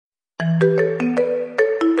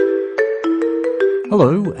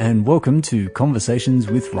Hello and welcome to Conversations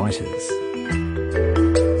with Writers.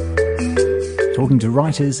 Talking to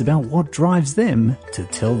writers about what drives them to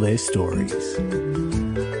tell their stories.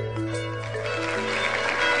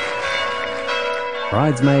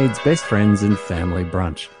 Bridesmaids, best friends and family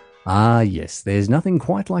brunch. Ah yes, there's nothing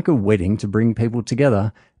quite like a wedding to bring people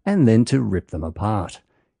together and then to rip them apart.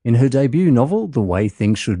 In her debut novel, The Way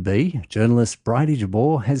Things Should Be, journalist Bridie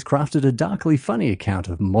DeBoer has crafted a darkly funny account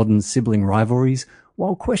of modern sibling rivalries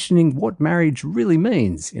while questioning what marriage really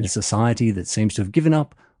means in a society that seems to have given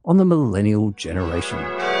up on the millennial generation.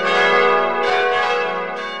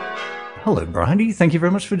 Hello, Bridie. Thank you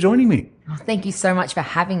very much for joining me. Oh, thank you so much for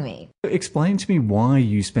having me. Explain to me why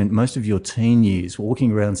you spent most of your teen years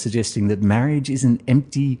walking around suggesting that marriage is an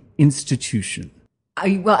empty institution.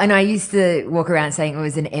 I used to walk around saying it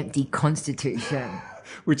was an empty constitution.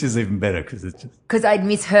 Which is even better because it's just... Because I'd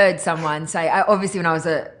misheard someone say, obviously when I was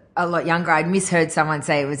a lot younger, I'd misheard someone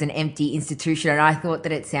say it was an empty institution, and I thought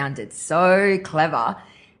that it sounded so clever.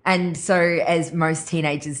 And so, as most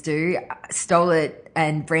teenagers do, stole it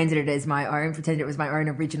and branded it as my own, pretended it was my own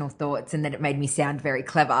original thoughts, and that it made me sound very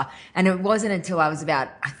clever. And it wasn't until I was about,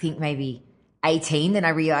 I think maybe 18 that I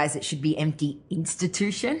realised it should be empty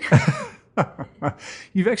institution.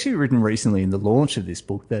 You've actually written recently in the launch of this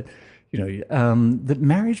book that, that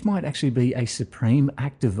marriage might actually be a supreme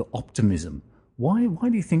act of optimism. Why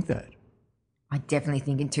do you think that? I definitely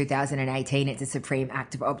think in 2018 it's a supreme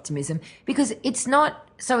act of optimism because it's not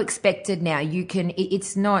so expected now. You don't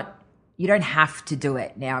have to do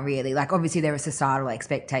it now, really. Like, obviously there are societal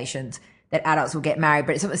expectations that adults will get married,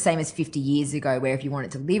 but it's not the same as 50 years ago where if you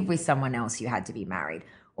wanted to live with someone else, you had to be married.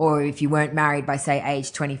 Or if you weren't married by, say,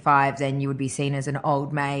 age 25, then you would be seen as an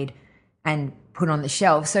old maid and put on the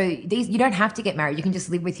shelf. So you don't have to get married. You can just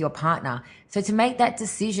live with your partner. So to make that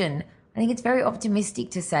decision, I think it's very optimistic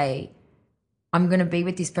to say, I'm going to be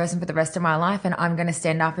with this person for the rest of my life and I'm going to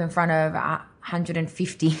stand up in front of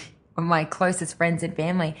 150 of my closest friends and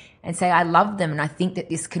family and say I love them and I think that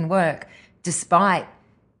this can work, despite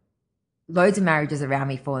loads of marriages around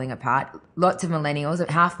me falling apart. Lots of millennials,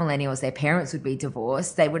 half millennials, their parents would be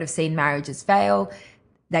divorced. They would have seen marriages fail.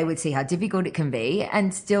 They would see how difficult it can be,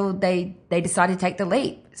 and still they decide to take the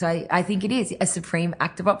leap. So I think it is a supreme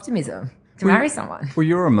act of optimism to marry someone. Well,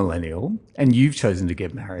 you're a millennial and you've chosen to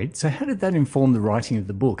get married. So how did that inform the writing of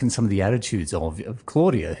the book and some of the attitudes of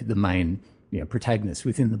Claudia, the main protagonist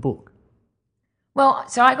within the book? Well,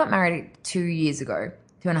 so I got married 2.5 years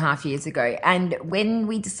ago. And when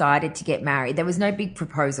we decided to get married, there was no big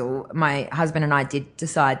proposal. My husband and I did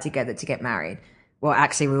decide together to get married. Well,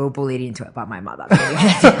 actually, we were bullied into it by my mother.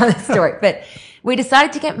 That's another story. But we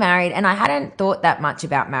decided to get married, and I hadn't thought that much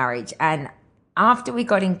about marriage. And after we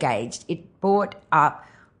got engaged, it brought up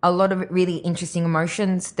a lot of really interesting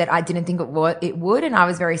emotions that I didn't think it would, and I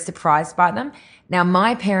was very surprised by them. Now,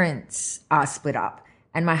 my parents are split up,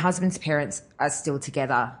 and my husband's parents are still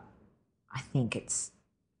together. I think it's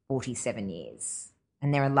 47 years,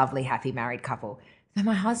 and they're a lovely, happy married couple. So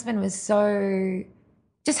my husband was so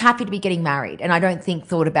just happy to be getting married, and I don't think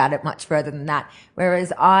thought about it much further than that.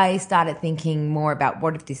 Whereas I started thinking more about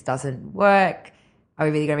what if this doesn't work? Are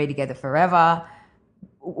we really going to be together forever?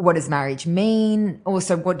 What does marriage mean?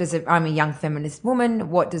 Also, I'm a young feminist woman.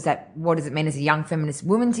 What does it mean as a young feminist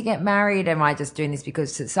woman to get married? Am I just doing this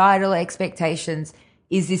because societal expectations?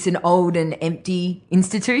 Is this an old and empty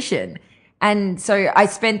institution? And so I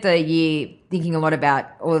spent the year thinking a lot about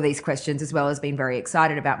all of these questions, as well as being very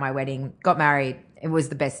excited about my wedding. Got married. It was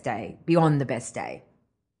the best day, beyond the best day.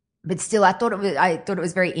 But still, I thought it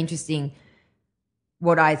was very interesting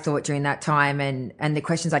what I thought during that time and the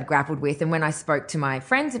questions I'd grappled with. And when I spoke to my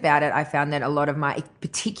friends about it, I found that a lot of my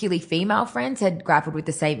particularly female friends had grappled with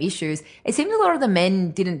the same issues. It seemed a lot of the men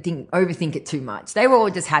didn't overthink it too much. They were all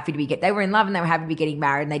just happy to they were in love and they were happy to be getting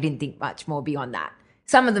married, and they didn't think much more beyond that.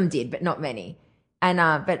 Some of them did, but not many.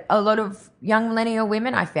 And but a lot of young millennial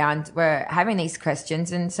women I found were having these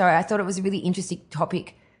questions. And so I thought it was a really interesting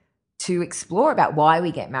topic to explore about why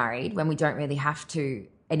we get married when we don't really have to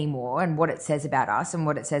anymore, and what it says about us and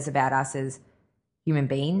what it says about us as human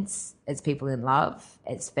beings, as people in love,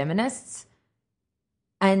 as feminists.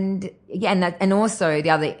 And and also the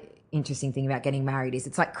other interesting thing about getting married is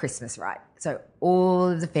it's like Christmas, right? So all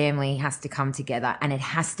of the family has to come together and it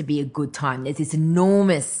has to be a good time. There's this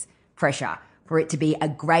enormous pressure for it to be a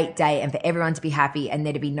great day and for everyone to be happy and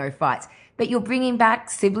there to be no fights. But you're bringing back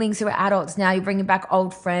siblings who are adults now. You're bringing back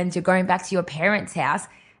old friends. You're going back to your parents' house,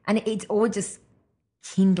 and it's all just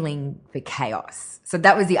kindling for chaos. So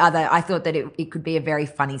that was the other. I thought that it could be a very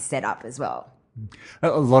funny setup as well. A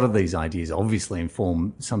lot of these ideas obviously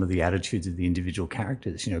inform some of the attitudes of the individual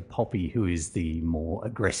characters. You know, Poppy, who is the more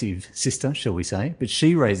aggressive sister, shall we say, but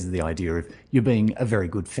she raises the idea of you're being a very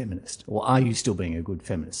good feminist, or are you still being a good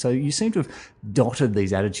feminist? So you seem to have dotted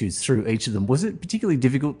these attitudes through each of them. Was it particularly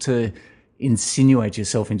difficult to insinuate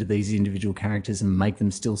yourself into these individual characters and make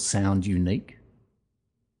them still sound unique?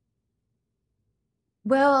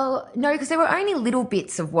 Well, no, because there were only little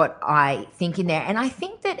bits of what I think in there. And I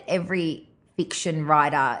think that every fiction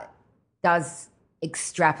writer does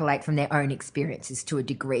extrapolate from their own experiences to a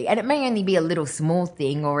degree. And it may only be a little small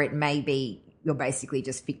thing, or it may be you're basically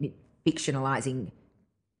just fictionalizing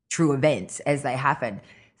true events as they happen.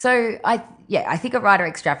 So I think a writer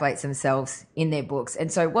extrapolates themselves in their books.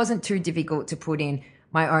 And so it wasn't too difficult to put in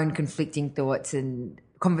my own conflicting thoughts and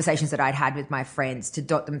conversations that I'd had with my friends to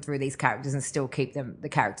dot them through these characters and still keep the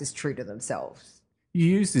characters true to themselves. You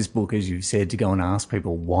used this book, as you've said, to go and ask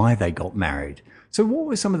people why they got married. So what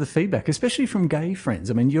was some of the feedback, especially from gay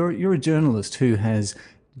friends? I mean, you're a journalist who has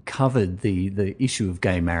covered the issue of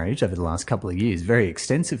gay marriage over the last couple of years very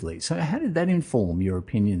extensively. So how did that inform your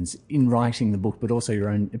opinions in writing the book, but also your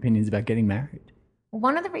own opinions about getting married?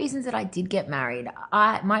 One of the reasons that I did get married,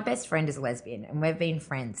 my best friend is a lesbian, and we've been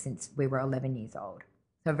friends since we were 11 years old.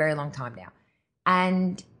 So a very long time now.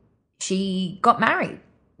 And she got married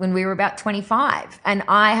when we were about 25. And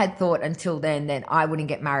I had thought until then that I wouldn't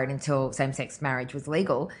get married until same-sex marriage was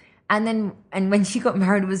legal. And when she got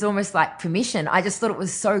married, it was almost like permission. I just thought it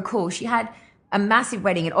was so cool. She had a massive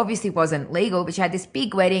wedding. It obviously wasn't legal, but she had this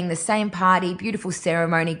big wedding, the same party, beautiful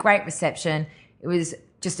ceremony, great reception. It was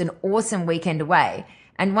just an awesome weekend away.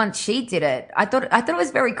 And once she did it, I thought it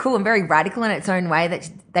was very cool and very radical in its own way that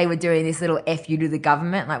they were doing this little F you to the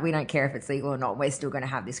government. Like, we don't care if it's legal or not. We're still going to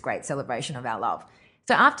have this great celebration of our love.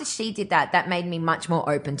 So after she did that, that made me much more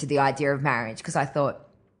open to the idea of marriage, because I thought,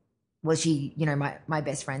 well, she, my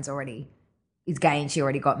best friend's already is gay and she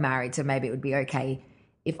already got married, so maybe it would be okay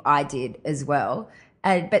if I did as well.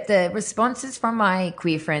 But the responses from my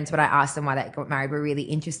queer friends when I asked them why they got married were really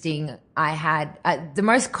interesting. I had the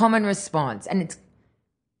most common response, and it's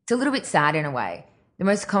a little bit sad in a way. The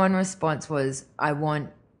most common response was, I want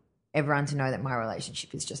everyone to know that my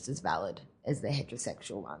relationship is just as valid as their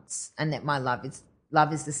heterosexual ones, and that my love is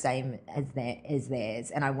the same as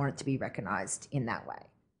theirs, and I want it to be recognised in that way.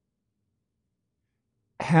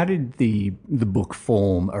 How did the book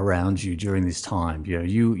form around you during this time?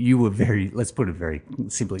 You were very, let's put it very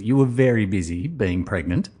simply, you were very busy being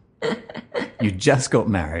pregnant. You just got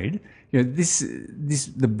married.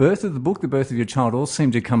 The birth of the book, the birth of your child, all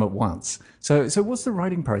seemed to come at once. So what's the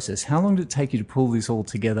writing process? How long did it take you to pull this all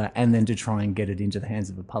together and then to try and get it into the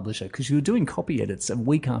hands of a publisher? Because you were doing copy edits a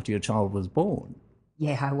week after your child was born.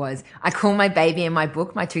 Yeah, I was. I call my baby and my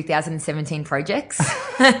book my 2017 projects.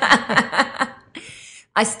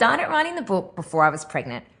 I started writing the book before I was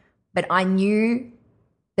pregnant, but I knew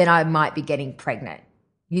that I might be getting pregnant.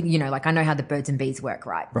 Like, I know how the birds and bees work,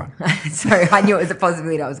 right? Right. So I knew it was a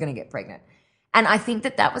possibility I was going to get pregnant. And I think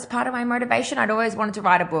that was part of my motivation. I'd always wanted to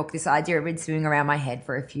write a book. This idea had been swimming around my head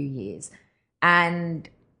for a few years. And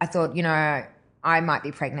I thought, I might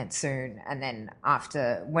be pregnant soon. And then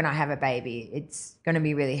when I have a baby, it's going to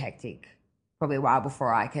be really hectic, probably a while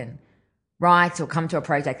before I can write or come to a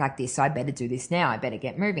project like this. So I better do this now. I better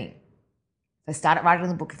get moving. So I started writing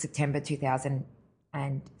the book in September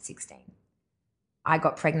 2016. I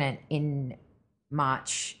got pregnant in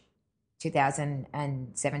March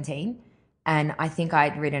 2017, and I think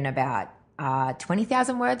I'd written about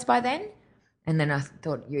 20,000 words by then. And then I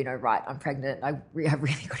thought, right, I'm pregnant. I've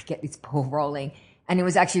really got to get this ball rolling. And it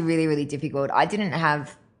was actually really, really difficult.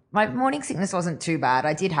 My morning sickness wasn't too bad.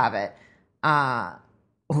 I did have it.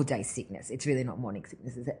 All day sickness. It's really not morning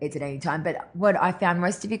sickness. It's at any time. But what I found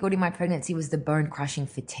most difficult in my pregnancy was the bone-crushing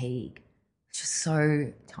fatigue. Just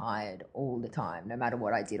so tired all the time, no matter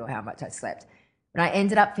what I did or how much I slept. But I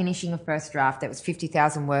ended up finishing a first draft that was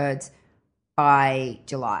 50,000 words by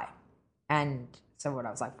July. And so I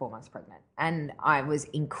was like 4 months pregnant. And I was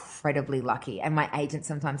incredibly lucky. And my agent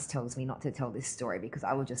sometimes tells me not to tell this story because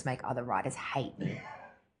I will just make other writers hate me.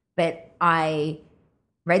 But I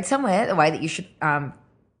read somewhere the way that you should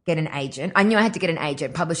get an agent. I knew I had to get an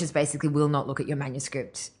agent. Publishers basically will not look at your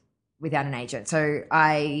manuscript without an agent. So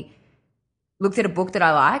I looked at a book that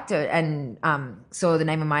I liked and saw the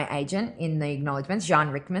name of my agent in the acknowledgements,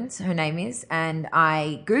 Jeanne Rickmans, her name is, and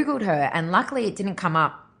I Googled her, and luckily it didn't come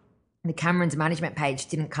up. The Cameron's management page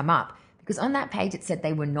didn't come up because on that page it said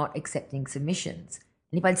they were not accepting submissions.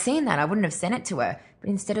 And if I'd seen that, I wouldn't have sent it to her, but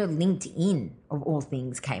instead her LinkedIn, of all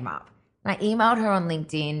things, came up. And I emailed her on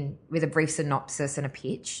LinkedIn with a brief synopsis and a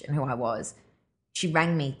pitch and who I was. she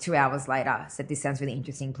rang me 2 hours later, said, "This sounds really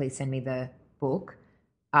interesting. Please send me the book."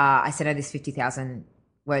 I sent her this 50,000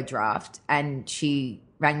 word draft, and she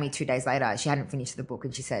rang me 2 days later. She hadn't finished the book,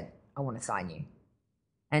 and she said, "I want to sign you."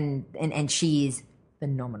 And she is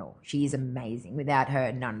phenomenal. She is amazing. Without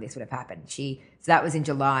her, none of this would have happened. So that was in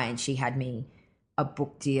July, and she had me a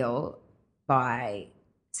book deal by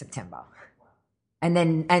September.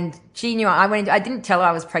 And she knew I didn't tell her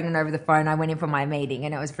I was pregnant over the phone. I went in for my meeting,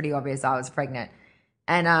 and it was pretty obvious I was pregnant.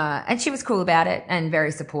 And she was cool about it and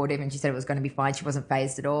very supportive, and she said it was going to be fine. She wasn't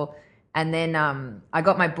phased at all. And then I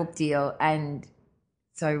got my book deal, and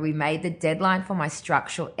so we made the deadline for my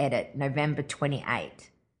structural edit November 28.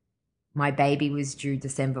 My baby was due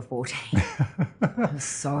December 14. I was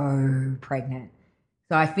so pregnant.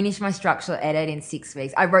 So I finished my structural edit in 6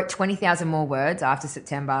 weeks. I wrote 20,000 more words after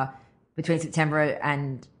September, between September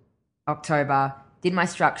and October, did my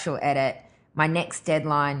structural edit. My next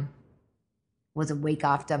deadline was a week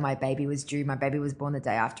after my baby was due. My baby was born the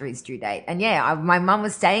day after his due date. And my mum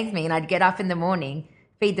was staying with me, and I'd get up in the morning,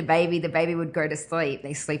 feed the baby would go to sleep.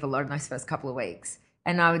 They sleep a lot in those first couple of weeks.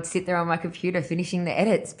 And I would sit there on my computer finishing the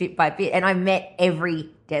edits bit by bit. And I met every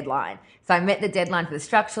deadline. So I met the deadline for the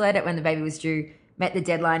structural edit when the baby was due, met the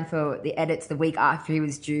deadline for the edits the week after he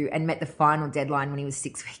was due, and met the final deadline when he was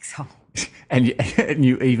 6 weeks old. And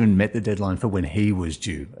you even met the deadline for when he was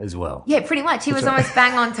due as well. Yeah, pretty much. He was almost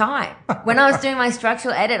bang on time. When I was doing my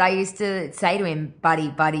structural edit, I used to say to him,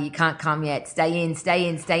 buddy, you can't come yet. Stay in.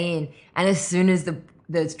 And as soon as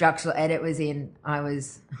the structural edit was in, I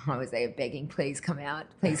was there begging, please come out.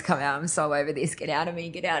 I'm so over this. Get out of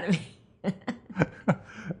me.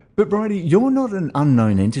 But Bridie, you're not an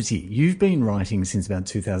unknown entity. You've been writing since about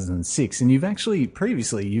 2006, and you've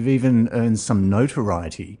even earned some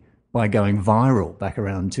notoriety by going viral back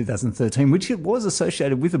around 2013, which it was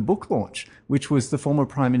associated with a book launch, which was the former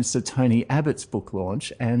Prime Minister Tony Abbott's book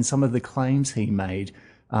launch, and some of the claims he made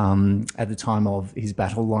at the time of his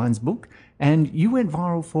Battle Lines book. And you went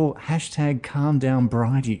viral for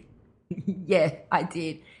 #CalmDownBridie. Yeah, I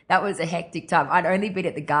did. That was a hectic time. I'd only been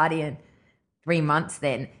at The Guardian 3 months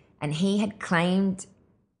then, and he had claimed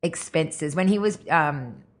expenses when he was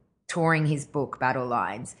touring his book Battle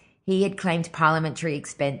Lines. He had claimed parliamentary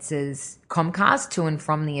expenses, Comcast to and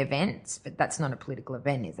from the events, but that's not a political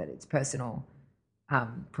event, is it? It's personal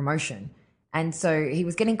promotion. And so he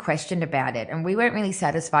was getting questioned about it, and we weren't really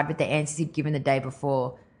satisfied with the answers he'd given the day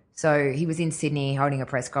before. So he was in Sydney holding a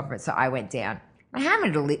press conference, so I went down. I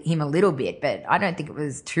hammered him a little bit, but I don't think it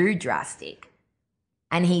was too drastic.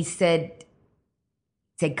 And he said,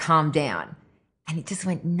 calm down. And it just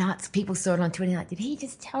went nuts. People saw it on Twitter like, did he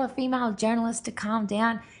just tell a female journalist to calm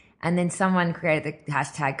down? And then someone created the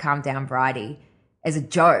 #CalmDownBridie as a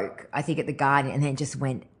joke, I think, at The Guardian, and then it just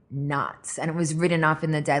went nuts. And it was written up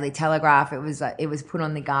in the Daily Telegraph. It was put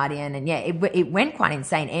on The Guardian, and it went quite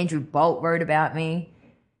insane. Andrew Bolt wrote about me,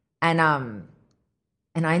 and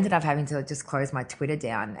I ended up having to just close my Twitter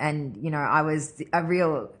down. And I was a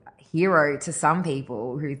real hero to some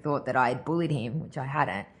people who thought that I had bullied him, which I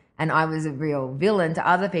hadn't. And I was a real villain to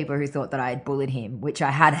other people who thought that I had bullied him, which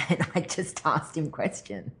I hadn't. I just asked him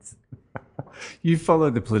questions. You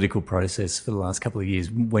followed the political process for the last couple of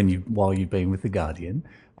years while you've been with The Guardian.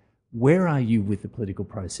 Where are you with the political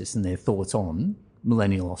process and their thoughts on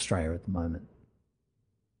millennial Australia at the moment?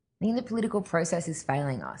 I think the political process is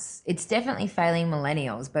failing us. It's definitely failing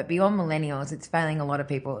millennials, but beyond millennials, it's failing a lot of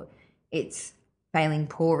people. It's failing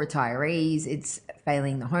poor retirees, it's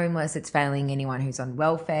failing the homeless, it's failing anyone who's on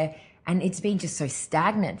welfare. And it's been just so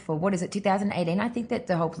stagnant for, 2018? I think that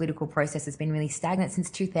the whole political process has been really stagnant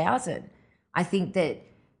since 2000. I think that,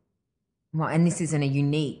 and this isn't a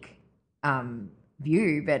unique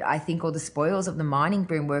view, but I think all the spoils of the mining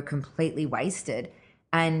boom were completely wasted.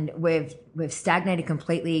 And we've stagnated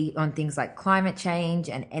completely on things like climate change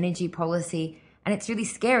and energy policy. And it's really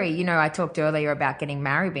scary. I talked earlier about getting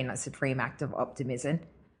married being a supreme act of optimism.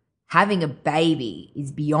 Having a baby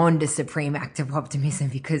is beyond a supreme act of optimism,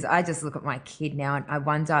 because I just look at my kid now and I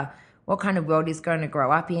wonder what kind of world he's going to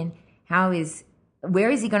grow up in. Where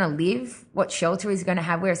is he going to live? What shelter is he going to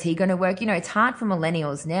have? Where is he going to work? It's hard for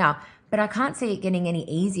millennials now, but I can't see it getting any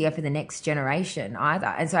easier for the next generation either.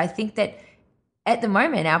 And so I think that at the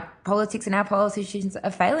moment, our politics and our politicians are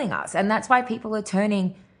failing us. And that's why people are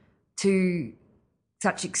turning to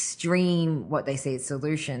such extreme, what they see as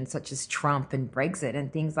solutions, such as Trump and Brexit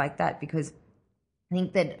and things like that, because I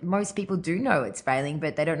think that most people do know it's failing,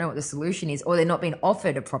 but they don't know what the solution is, or they're not being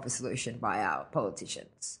offered a proper solution by our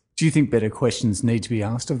politicians. Do you think better questions need to be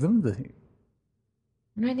asked of them?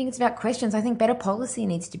 I don't think it's about questions. I think better policy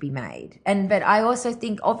needs to be made. But I also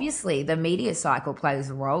think, obviously, the media cycle plays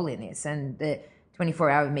a role in this, and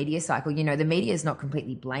 24-hour media cycle. You know, the media is not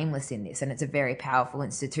completely blameless in this, and it's a very powerful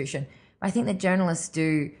institution. I think that journalists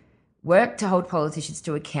do work to hold politicians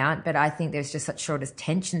to account, but I think there's just such short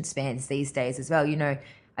attention spans these days as well. You know,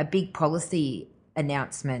 a big policy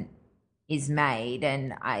announcement is made,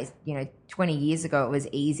 and 20 years ago it was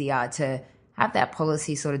easier to have that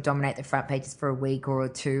policy sort of dominate the front pages for a week or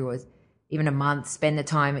two or even a month, spend the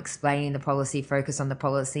time explaining the policy, focus on the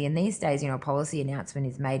policy. And these days, a policy announcement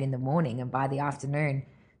is made in the morning, and by the afternoon,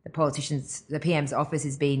 the PM's office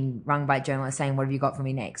is being rung by journalists saying, what have you got for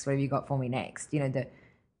me next? What have you got for me next? The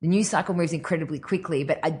news cycle moves incredibly quickly,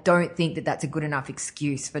 but I don't think that that's a good enough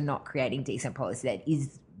excuse for not creating decent policy. That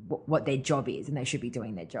is what their job is, and they should be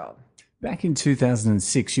doing their job. Back in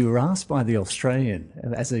 2006, you were asked by The Australian,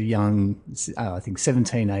 as a young, I think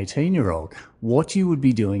 17, 18-year-old, what you would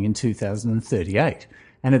be doing in 2038.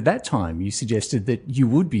 And at that time, you suggested that you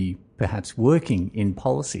would be perhaps working in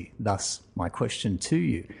policy, thus my question to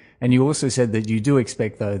you. And you also said that you do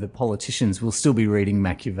expect, though, that politicians will still be reading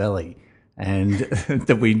Machiavelli and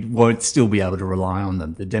that we won't still be able to rely on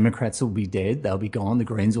them. The Democrats will be dead. They'll be gone. The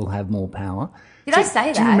Greens will have more power. Did I say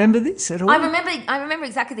that? Do you remember this at all? I remember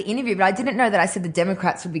exactly the interview, but I didn't know that I said the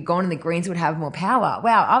Democrats would be gone and the Greens would have more power.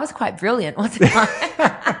 Wow, I was quite brilliant, wasn't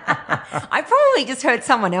I? I probably just heard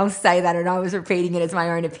someone else say that and I was repeating it as my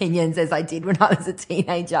own opinions as I did when I was a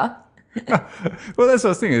teenager. Well, that's what I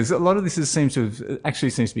was thinking. Is a lot of this seems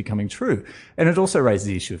to be coming true. And it also raises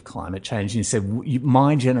the issue of climate change. You said,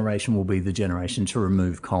 my generation will be the generation to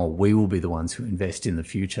remove coal. We will be the ones who invest in the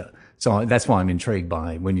future. So that's why I'm intrigued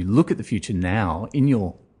by, when you look at the future now in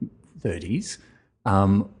your 30s,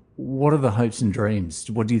 what are the hopes and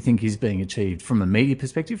dreams? What do you think is being achieved from a media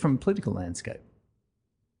perspective, from a political landscape?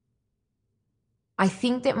 I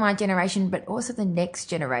think that my generation, but also the next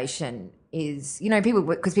generation is,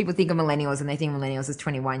 because people think of millennials and they think millennials as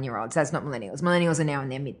 21-year-olds. That's not millennials. Millennials are now in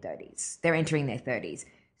their mid-30s. They're entering their 30s.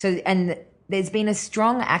 So, and there's been a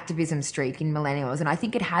strong activism streak in millennials, and I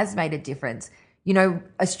think it has made a difference.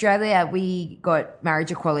 Australia, we got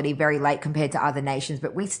marriage equality very late compared to other nations,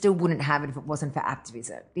 but we still wouldn't have it if it wasn't for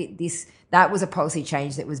activism. That was a policy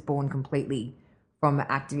change that was born completely from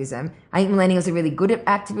activism. I think millennials are really good at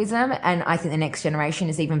activism, and I think the next generation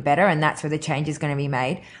is even better, and that's where the change is going to be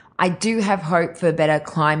made. I do have hope for better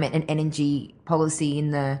climate and energy policy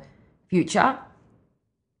in the future,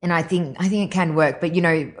 and I think it can work. But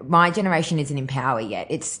my generation isn't in power yet.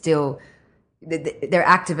 It's still, they're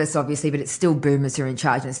activists obviously, but it's still boomers who are in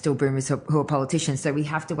charge, and it's still boomers who are politicians. So we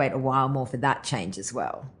have to wait a while more for that change as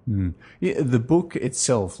well. Yeah, the book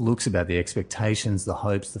itself looks about the expectations, the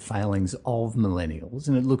hopes, the failings of millennials,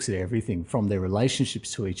 and it looks at everything from their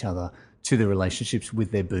relationships to each other to their relationships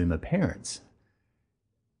with their boomer parents.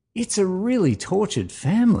 It's a really tortured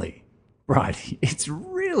family, right? It's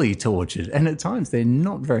really tortured, and at times they're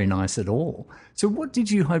not very nice at all. So what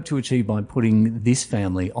did you hope to achieve by putting this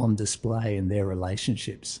family on display and their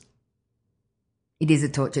relationships? It is a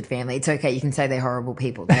tortured family. It's okay. You can say they're horrible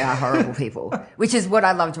people. They are horrible people, which is what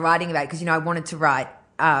I loved writing about, because, I wanted to write,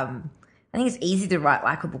 I think it's easy to write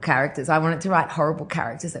likable characters. I wanted to write horrible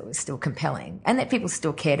characters that were still compelling and that people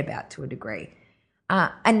still cared about to a degree.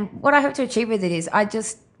 And what I hope to achieve with it is I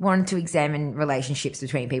just wanted to examine relationships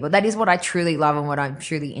between people. That is what I truly love and what I'm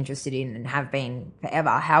truly interested in and have been forever,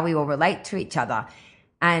 how we all relate to each other,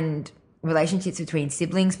 and relationships between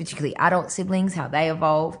siblings, particularly adult siblings, how they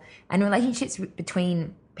evolve, and relationships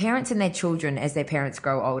between parents and their children as their parents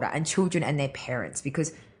grow older, and children and their parents,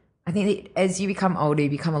 because I think that as you become older, you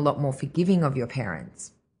become a lot more forgiving of your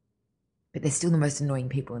parents, but they're still the most annoying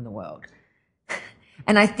people in the world.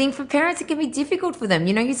 And I think for parents, it can be difficult for them.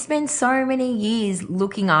 You spend so many years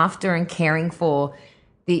looking after and caring for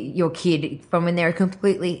your kid from when they're a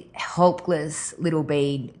completely helpless little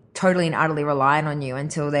being, totally and utterly reliant on you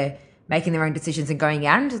until they're making their own decisions and going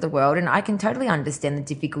out into the world. And I can totally understand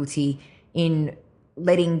the difficulty in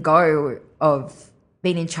letting go of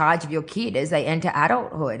being in charge of your kid as they enter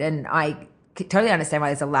adulthood. And I totally understand why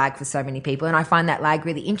there's a lag for so many people. And I find that lag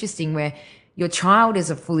really interesting, where your child is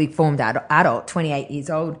a fully formed adult, 28 years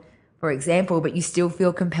old, for example, but you still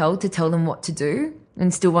feel compelled to tell them what to do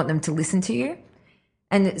and still want them to listen to you.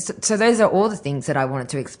 And so those are all the things that I wanted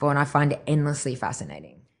to explore, and I find it endlessly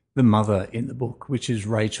fascinating. The mother in the book, which is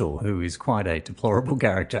Rachel, who is quite a deplorable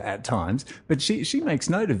character at times, but she makes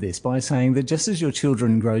note of this by saying that just as your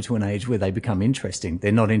children grow to an age where they become interesting,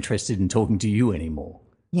 they're not interested in talking to you anymore.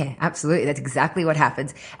 Yeah, absolutely. That's exactly what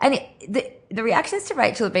happens. And the reactions to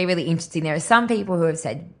Rachel have been really interesting. There are some people who have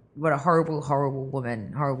said, what a horrible, horrible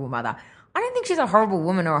woman, horrible mother. I don't think she's a horrible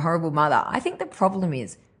woman or a horrible mother. I think the problem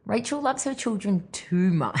is Rachel loves her children too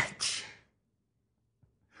much.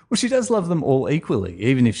 Well, she does love them all equally,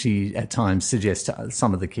 even if she at times suggests to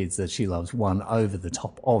some of the kids that she loves one over the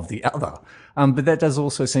top of the other. But that does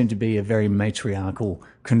also seem to be a very matriarchal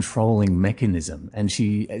controlling mechanism. And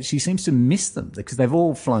she seems to miss them because they've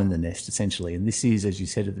all flown the nest, essentially. And this is, as you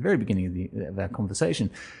said at the very beginning of our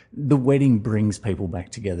conversation, the wedding brings people back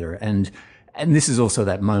together. And this is also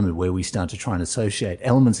that moment where we start to try and associate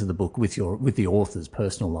elements of the book with the author's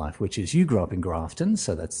personal life, which is you grew up in Grafton,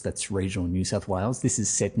 so that's regional New South Wales. This is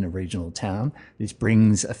set in a regional town. This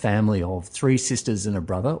brings a family of 3 sisters and a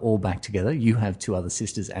brother all back together. You have 2 other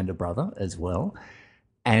sisters and a brother as well.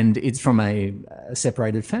 And it's from a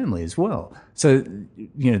separated family as well. So,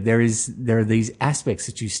 there are these aspects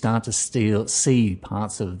that you start to see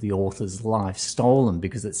parts of the author's life stolen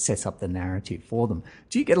because it sets up the narrative for them.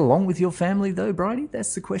 Do you get along with your family though, Bridie?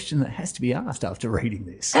 That's the question that has to be asked after reading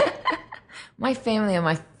this. My family are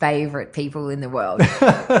my favourite people in the world.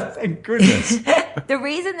 Thank goodness. The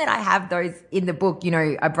reason that I have those in the book,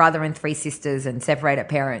 a brother and 3 sisters and separated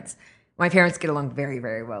parents. My parents get along very,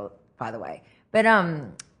 very well, by the way. But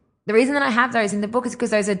the reason that I have those in the book is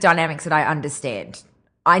because those are dynamics that I understand.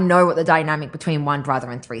 I know what the dynamic between 1 brother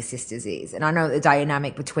and 3 sisters is, and I know what the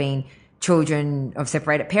dynamic between children of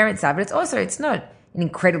separated parents are, but it's not an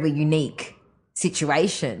incredibly unique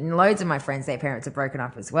situation. Loads of my friends, their parents are broken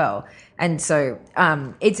up as well. And so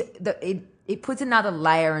it puts another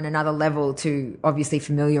layer and another level to obviously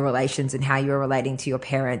familiar relations and how you're relating to your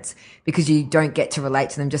parents, because you don't get to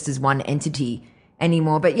relate to them just as one entity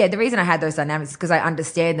anymore. But yeah, the reason I had those dynamics is because I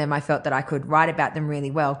understand them. I felt that I could write about them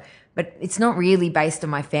really well, but it's not really based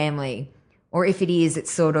on my family, or if it is,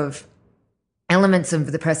 it's sort of elements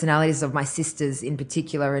of the personalities of my sisters in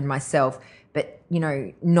particular and myself, but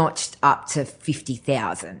notched up to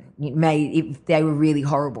 50,000. They were really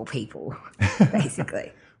horrible people,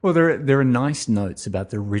 basically. Well, there are nice notes about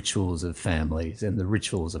the rituals of families and the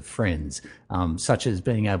rituals of friends, such as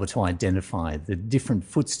being able to identify the different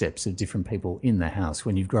footsteps of different people in the house.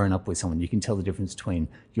 When you've grown up with someone, you can tell the difference between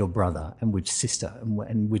your brother and which sister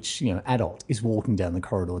and which adult is walking down the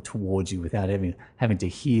corridor towards you without having to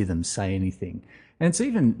hear them say anything. And it's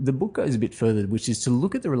even, the book goes a bit further, which is to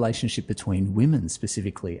look at the relationship between women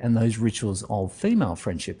specifically and those rituals of female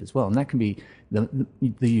friendship as well. And that can be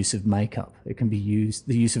the use of makeup. It can be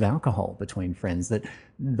the use of alcohol between friends. I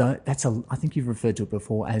think you've referred to it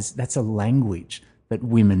before as that's a language that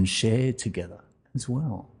women share together as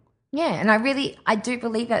well. Yeah, and I do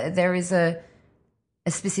believe that there is a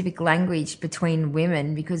specific language between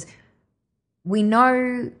women, because we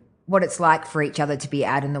know what it's like for each other to be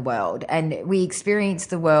out in the world, and we experience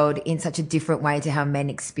the world in such a different way to how men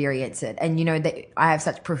experience it. And that I have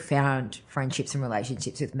such profound friendships and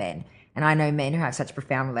relationships with men, and I know men who have such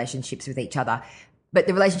profound relationships with each other, but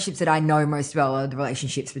the relationships that I know most well are the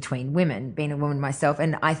relationships between women, being a woman myself.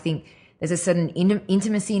 And I think there's a certain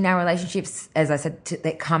intimacy in our relationships, as I said,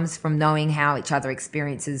 that comes from knowing how each other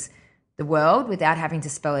experiences the world without having to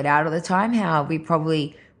spell it out all the time, how we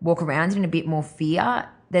probably walk around in a bit more fear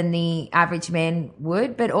than the average man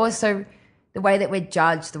would, but also the way that we're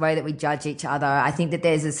judged, the way that we judge each other. I think that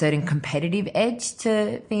there's a certain competitive edge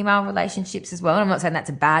to female relationships as well. And I'm not saying that's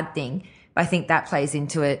a bad thing, but I think that plays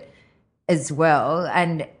into it as well.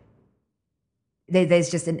 And there's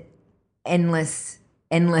just an endless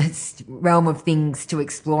realm of things to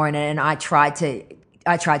explore in it. And I tried to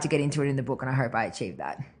get into it in the book, and I hope I achieved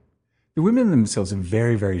that. The women themselves are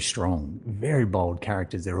very, very strong, very bold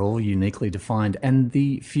characters. They're all uniquely defined. And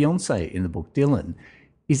the fiancé in the book, Dylan,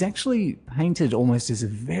 is actually painted almost as a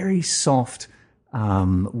very soft,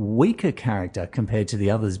 weaker character compared to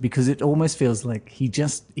the others, because it almost feels like he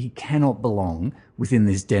cannot belong within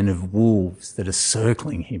this den of wolves that are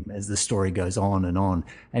circling him as the story goes on.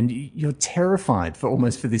 And you're terrified for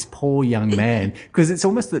this poor young man, because it's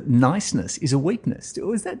almost that niceness is a weakness.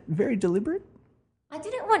 Was that very deliberate? I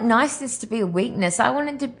didn't want niceness to be a weakness. I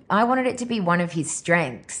wanted it to be one of his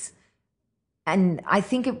strengths, and I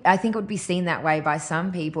think it would be seen that way by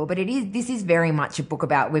some people. But this is very much a book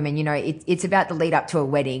about women. It's about the lead up to a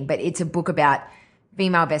wedding, but it's a book about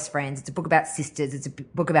female best friends. It's a book about sisters. It's a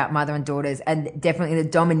book about mother and daughters, and definitely the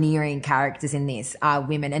domineering characters in this are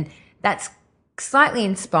women, and that's slightly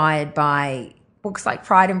inspired by books like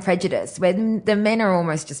Pride and Prejudice, where the men are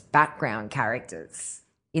almost just background characters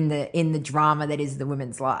in the drama that is the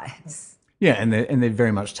women's lives. Yeah, and they're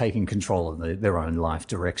very much taking control of their own life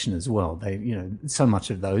direction as well. They, so much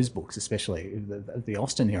of those books, especially the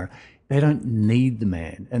Austen era, they don't need the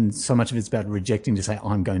man, and so much of it's about rejecting to say,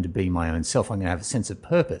 I'm going to be my own self. I'm going to have a sense of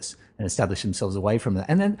purpose and establish themselves away from that.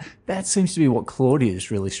 And then that seems to be what Claudia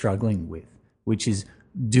is really struggling with, which is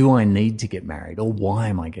do I need to get married, or why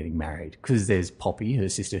am I getting married? Because there's Poppy, her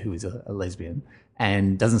sister, who is a lesbian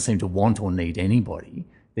and doesn't seem to want or need anybody.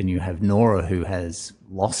 Then you have Nora, who has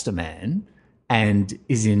lost a man and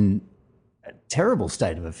is in a terrible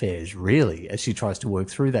state of affairs, really, as she tries to work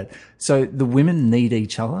through that. So the women need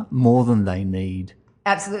each other more than they need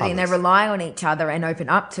Absolutely, others. and they rely on each other and open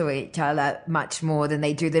up to each other much more than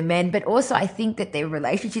they do the men. But also, I think that their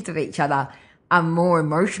relationships with each other are more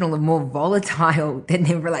emotional and more volatile than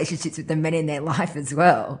their relationships with the men in their life as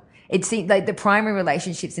well. It seems like the primary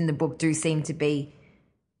relationships in the book do seem to be,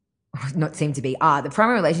 not seem to be, are the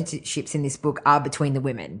primary relationships in this book are between the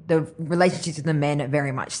women. The relationships with the men are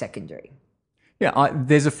very much secondary. Yeah,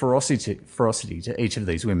 there's a ferocity to each of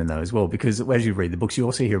these women, though, as well, because as you read the books, you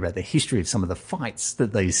also hear about the history of some of the fights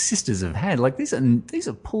that these sisters have had. Like, these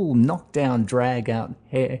are pull, knock down, drag out,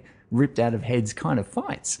 hair ripped out of heads kind of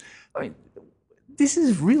fights. I mean, this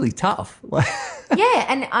is really tough. Yeah,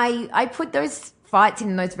 and I put those fights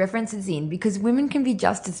and those references in because women can be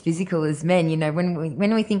just as physical as men. You know,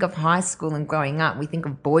 when we think of high school and growing up, we think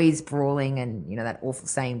of boys brawling and, you know, that awful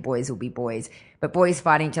saying, boys will be boys. But boys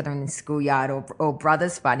fighting each other in the schoolyard or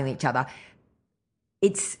brothers fighting each other,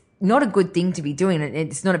 it's not a good thing to be doing.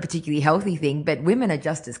 It's not a particularly healthy thing, but women are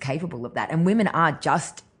just as capable of that. And women are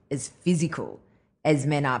just as physical as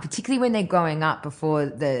men are, particularly when they're growing up before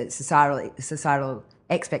the societal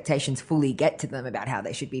expectations fully get to them about how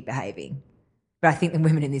they should be behaving. But I think the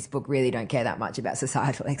women in this book really don't care that much about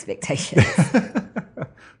societal expectations.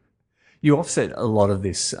 You offset a lot of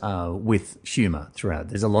this with humour throughout.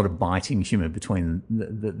 There's a lot of biting humour between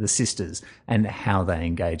the sisters and how they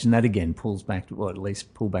engage. And that, again, pulls back, or at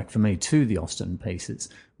least pull back for me, to the Austen pieces,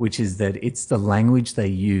 which is that it's the language they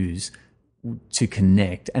use to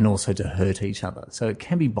connect and also to hurt each other. So it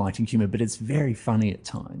can be biting humour, but it's very funny at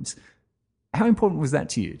times. How important was that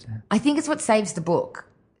to you? I think it's what saves the book.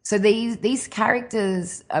 So these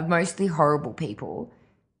characters are mostly horrible people,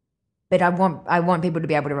 but I want people to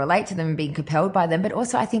be able to relate to them and being compelled by them. But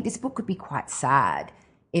also, I think this book would be quite sad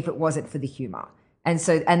if it wasn't for the humor, and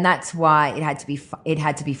that's why it had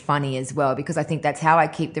to be funny as well, because I think that's how I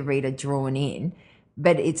keep the reader drawn in,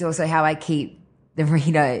 but it's also how I keep the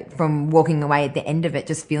reader from walking away at the end of it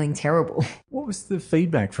just feeling terrible. What was the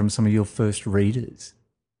feedback from some of your first readers?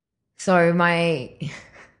 So my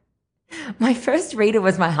first reader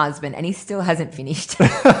was my husband, and he still hasn't finished.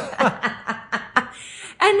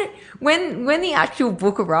 And when the actual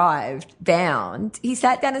book arrived, bound, he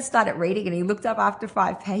sat down and started reading, and he looked up after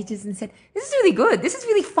 5 pages and said, "This is really good. This is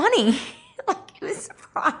really funny." Like, he was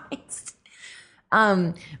surprised.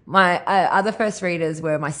 My other first readers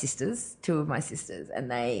were my sisters, 2 of my sisters,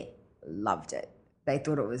 and they loved it. They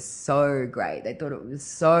thought it was so great. They thought it was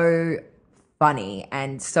so funny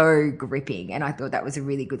and so gripping, and I thought that was a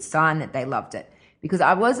really good sign that they loved it, because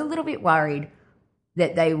I was a little bit worried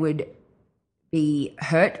that they would be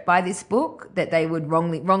hurt by this book, that they would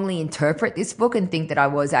wrongly interpret this book and think that I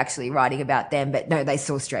was actually writing about them. But no, they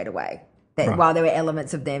saw straight away that Right. While there were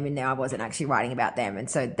elements of them in there, I wasn't actually writing about them, and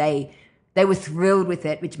so they were thrilled with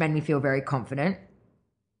it, which made me feel very confident.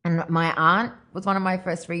 And my aunt was one of my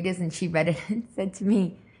first readers, and she read it and said to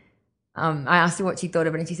me, I asked her what she thought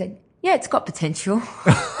of it, and she said, "Yeah, it's got potential."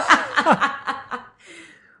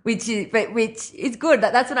 which is good.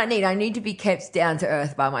 That's what I need. I need to be kept down to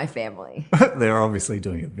earth by my family. They're obviously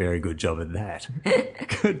doing a very good job at that.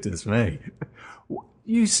 Goodness me.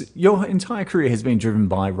 Your entire career has been driven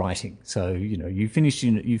by writing. So, you know, you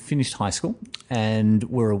finished high school and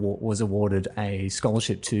was awarded a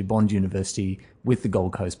scholarship to Bond University with the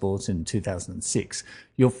Gold Coast Bulletin in 2006.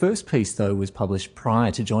 Your first piece, though, was published prior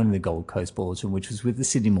to joining the Gold Coast Bulletin, which was with the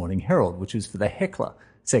Sydney Morning Herald, which was for the heckler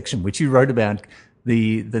section, which you wrote about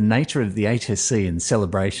the nature of the HSC and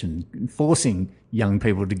celebration, forcing young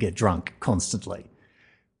people to get drunk constantly.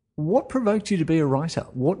 What provoked you to be a writer?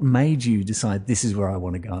 What made you decide this is where I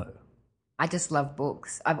want to go? I just love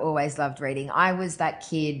books. I've always loved reading. I was that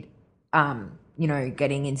kid,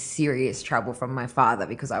 getting in serious trouble from my father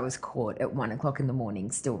because I was caught at 1 o'clock in the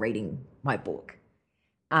morning still reading my book.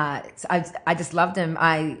 So I just loved them.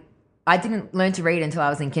 I didn't learn to read until I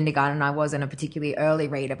was in kindergarten, and I wasn't a particularly early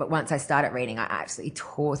reader, but once I started reading, I actually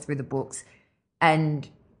tore through the books. And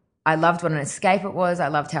I loved what an escape it was. I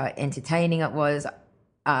loved how entertaining it was.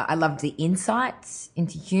 I loved the insights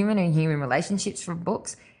into human and human relationships from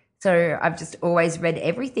books. So I've just always read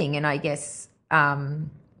everything. And I guess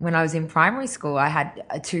when I was in primary school, I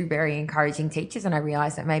had 2 very encouraging teachers, and I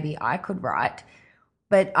realised that maybe I could write.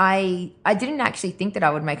 But I didn't actually think that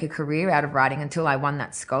I would make a career out of writing until I won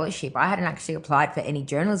that scholarship. I hadn't actually applied for any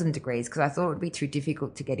journalism degrees because I thought it would be too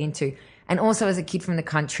difficult to get into. And also, as a kid from the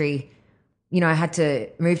country, I had to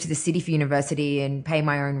move to the city for university and pay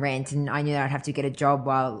my own rent, and I knew that I'd have to get a job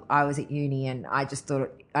while I was at uni, and I just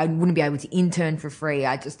thought I wouldn't be able to intern for free.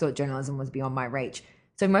 I just thought journalism was beyond my reach.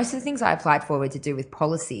 So most of the things I applied for were to do with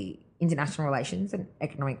policy, international relations and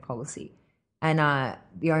economic policy. And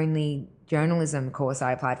the only journalism course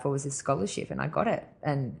I applied for was a scholarship, and I got it.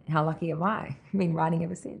 And how lucky am I? I've been writing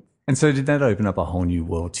ever since. And so did that open up a whole new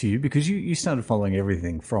world to you? Because you started following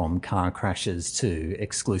everything from car crashes to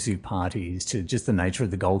exclusive parties to just the nature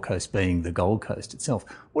of the Gold Coast being the Gold Coast itself.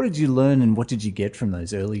 What did you learn and what did you get from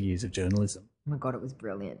those early years of journalism? Oh my God, it was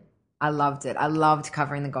brilliant. I loved it. I loved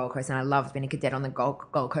covering the Gold Coast, and I loved being a cadet on the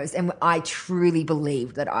Gold Coast. And I truly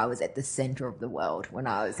believed that I was at the center of the world when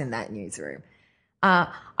I was in that newsroom.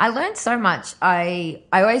 I learned so much. I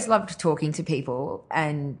always loved talking to people,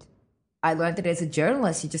 and I learned that as a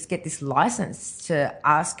journalist, you just get this license to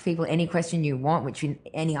ask people any question you want, which in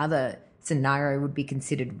any other scenario would be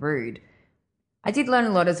considered rude. I did learn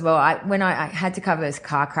a lot as well. When I had to cover those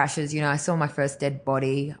car crashes, I saw my first dead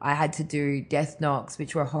body. I had to do death knocks,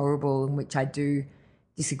 which were horrible and which I do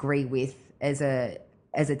disagree with as a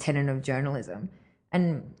tenet of journalism.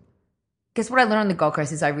 And guess what I learned on the Gold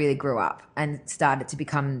Coast is I really grew up and started to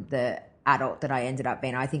become the adult that I ended up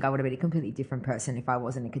being. I think I would have been a completely different person if I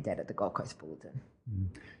wasn't a cadet at the Gold Coast Bulletin.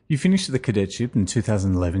 You finished the cadetship in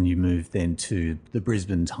 2011. You moved then to the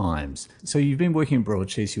Brisbane Times. So you've been working in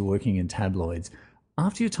broadsheets, you're working in tabloids.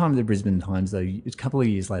 After your time at the Brisbane Times, though, a couple of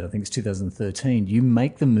years later, I think it's 2013, you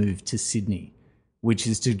make the move to Sydney, which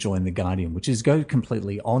is to join The Guardian, which is go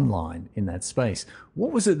completely online in that space.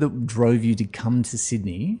 What was it that drove you to come to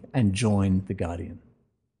Sydney and join The Guardian?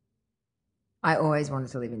 I always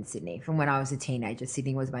wanted to live in Sydney. From when I was a teenager,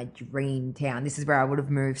 Sydney was my dream town. This is where I would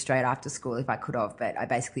have moved straight after school if I could have, but I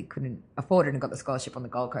basically couldn't afford it and got the scholarship on the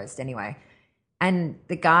Gold Coast anyway. And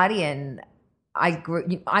The Guardian, I grew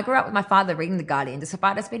up with my father reading The Guardian.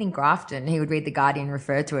 Despite us being in Grafton, he would read The Guardian and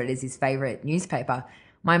refer to it as his favourite newspaper.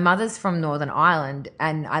 My mother's from Northern Ireland,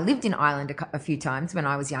 and I lived in Ireland a few times when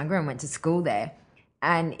I was younger and went to school there.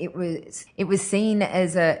 And it was seen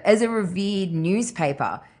as a revered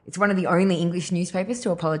newspaper. It's one of the only English newspapers to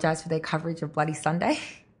apologise for their coverage of Bloody Sunday,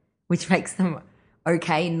 which makes them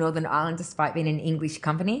okay in Northern Ireland despite being an English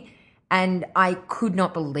company. And I could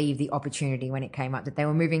not believe the opportunity when it came up that they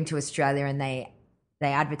were moving to Australia, and they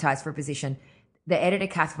advertised for a position. The editor,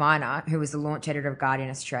 Kath Viner, who was the launch editor of Guardian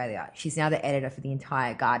Australia, she's now the editor for the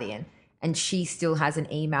entire Guardian. And she still has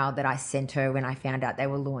an email that I sent her when I found out they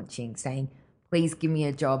were launching saying, please give me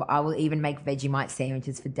a job. I will even make Vegemite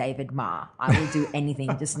sandwiches for David Marr. I will do anything.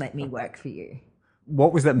 Just let me work for you.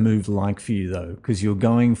 What was that move like for you, though? Because you're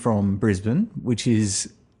going from Brisbane, which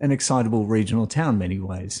is an excitable regional town in many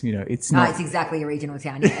ways. It's not... No, it's exactly a regional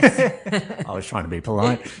town, yes. I was trying to be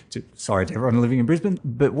polite. Sorry to everyone living in Brisbane.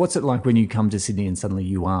 But what's it like when you come to Sydney and suddenly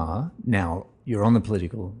you're on the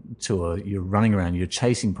political tour, you're running around, you're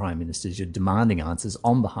chasing prime ministers, you're demanding answers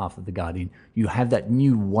on behalf of The Guardian. You have that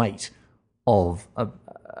new weight of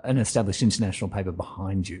an established international paper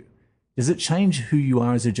behind you. Does it change who you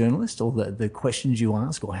are as a journalist, or the questions you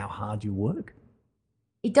ask, or how hard you work?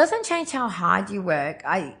 It doesn't change how hard you work.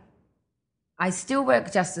 I still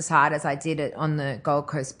work just as hard as I did it on the Gold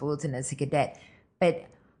Coast Bulletin as a cadet, but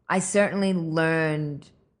I certainly learned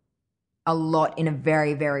a lot in a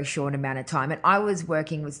very, very short amount of time. And I was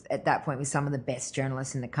working at that point with some of the best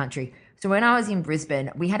journalists in the country. So when I was in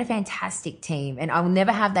Brisbane, we had a fantastic team, and I will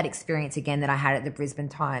never have that experience again that I had at the Brisbane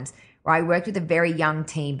Times, where I worked with a very young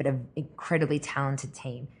team, but an incredibly talented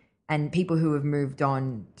team, and people who have moved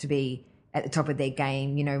on to be at the top of their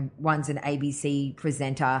game. One's an ABC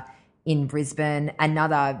presenter in Brisbane,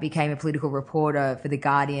 another became a political reporter for The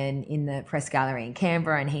Guardian in the press gallery in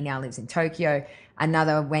Canberra, and he now lives in Tokyo.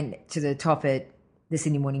 Another went to the top at the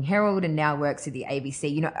Sydney Morning Herald and now works at the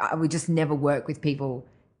ABC. I would just never work with people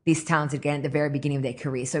this talented again at the very beginning of their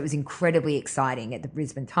career. So it was incredibly exciting at the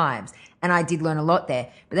Brisbane Times. And I did learn a lot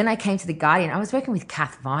there. But then I came to The Guardian. I was working with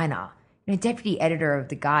Kath Viner, deputy editor of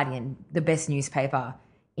The Guardian, the best newspaper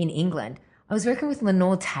in England. I was working with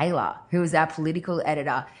Lenore Taylor, who was our political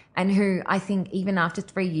editor, and who I think even after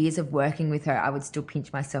 3 years of working with her, I would still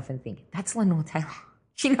pinch myself and think, that's Lenore Taylor.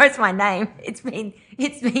 She knows my name. It's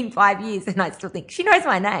been 5 years and I still think she knows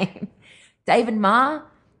my name. David Marr,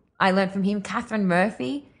 I learned from him. Catherine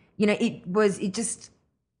Murphy, it just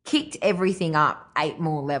kicked everything up 8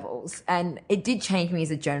 more levels. And it did change me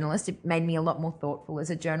as a journalist. It made me a lot more thoughtful as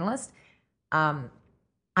a journalist.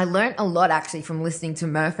 I learned a lot actually from listening to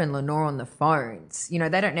Murph and Lenore on the phones. They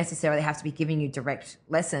don't necessarily have to be giving you direct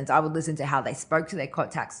lessons. I would listen to how they spoke to their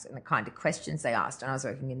contacts and the kind of questions they asked when I was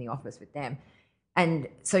working in the office with them. And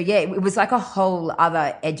so, yeah, it was like a whole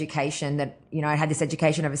other education that, I had this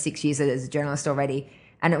education over 6 years as a journalist already.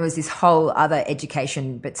 And it was this whole other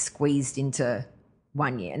education, but squeezed into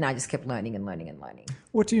 1 year. And I just kept learning and learning and learning.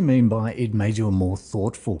 What do you mean by it made you a more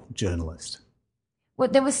thoughtful journalist? Well,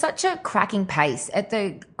 there was such a cracking pace at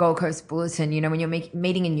the Gold Coast Bulletin. When you're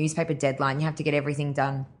meeting a newspaper deadline, you have to get everything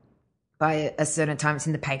done by a certain time. It's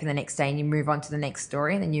in the paper the next day, and you move on to the next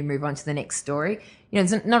story, and then you move on to the next story.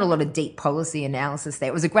 There's not a lot of deep policy analysis there.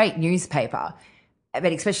 It was a great newspaper,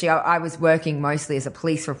 but especially I was working mostly as a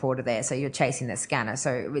police reporter there, so you're chasing the scanner.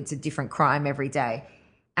 So it's a different crime every day.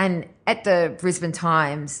 And at the Brisbane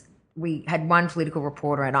Times, we had one political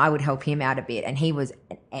reporter, and I would help him out a bit, and he was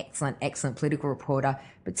an excellent political reporter.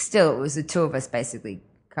 But still, it was the two of us basically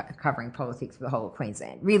covering politics for the whole of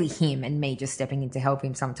Queensland. Really him and me just stepping in to help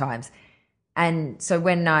him sometimes. And so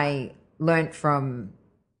when I learnt from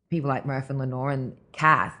people like Murph and Lenore and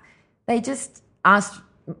Kath, they just asked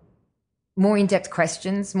more in-depth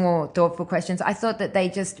questions, more thoughtful questions. I thought that they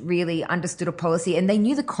just really understood a policy and they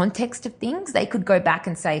knew the context of things. They could go back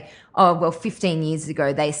and say, oh, well, 15 years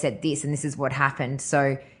ago they said this and this is what happened.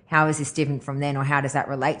 So how is this different from then, or how does that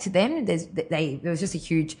relate to them? There was just a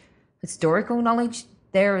huge historical knowledge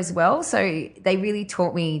there as well. So they really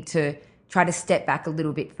taught me to try to step back a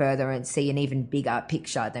little bit further and see an even bigger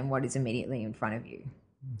picture than what is immediately in front of you.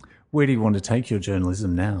 Where do you want to take your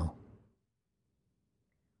journalism now?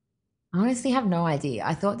 I honestly have no idea.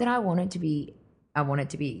 I thought that I wanted to be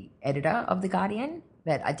editor of The Guardian,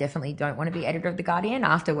 but I definitely don't want to be editor of The Guardian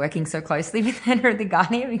after working so closely with editor of The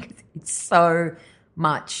Guardian, because it's so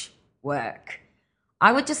much work.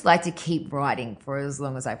 I would just like to keep writing for as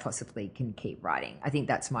long as I possibly can keep writing. I think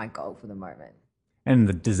that's my goal for the moment.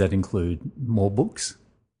 And does that include more books?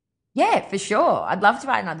 Yeah, for sure. I'd love to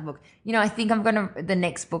write another book. I think the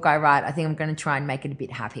next book I write, I think I'm going to try and make it a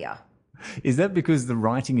bit happier. Is that because the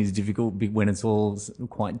writing is difficult when it's all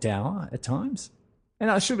quite dour at times?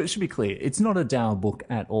 And it should be clear, it's not a dour book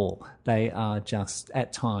at all. They are just,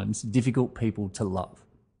 at times, difficult people to love.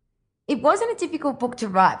 It wasn't a difficult book to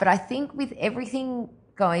write, but I think with everything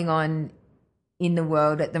going on in the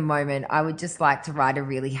world at the moment, I would just like to write a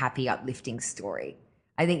really happy, uplifting story.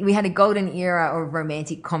 I think we had a golden era of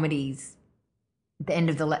romantic comedies at the end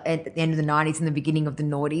of the 90s and the beginning of the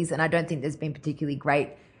noughties, and I don't think there's been particularly great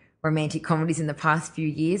romantic comedies in the past few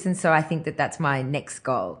years. And so I think that that's my next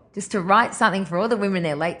goal, just to write something for all the women in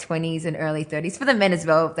their late 20s and early 30s, for the men as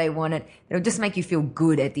well if they want it. It'll just make you feel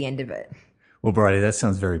good at the end of it. Well, Bridie, that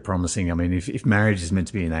sounds very promising. I mean, if marriage is meant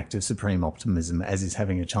to be an act of supreme optimism, as is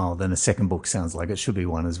having a child, then a second book sounds like it should be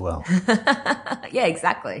one as well. Yeah,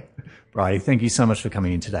 exactly. Bridie, thank you so much for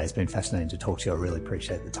coming in today. It's been fascinating to talk to you. I really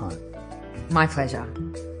appreciate the time. My pleasure.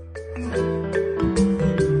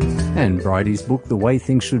 And Bridie's book, The Way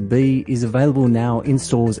Things Should Be, is available now in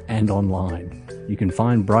stores and online. You can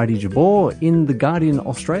find Bridie Jabbour in The Guardian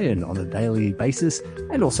Australian on a daily basis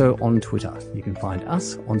and also on Twitter. You can find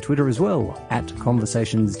us on Twitter as well, at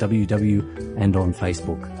ConversationsWW, and on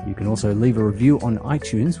Facebook. You can also leave a review on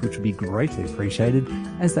iTunes, which would be greatly appreciated,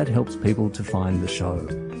 as that helps people to find the show.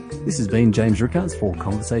 This has been James Rickards for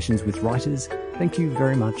Conversations with Writers. Thank you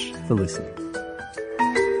very much for listening.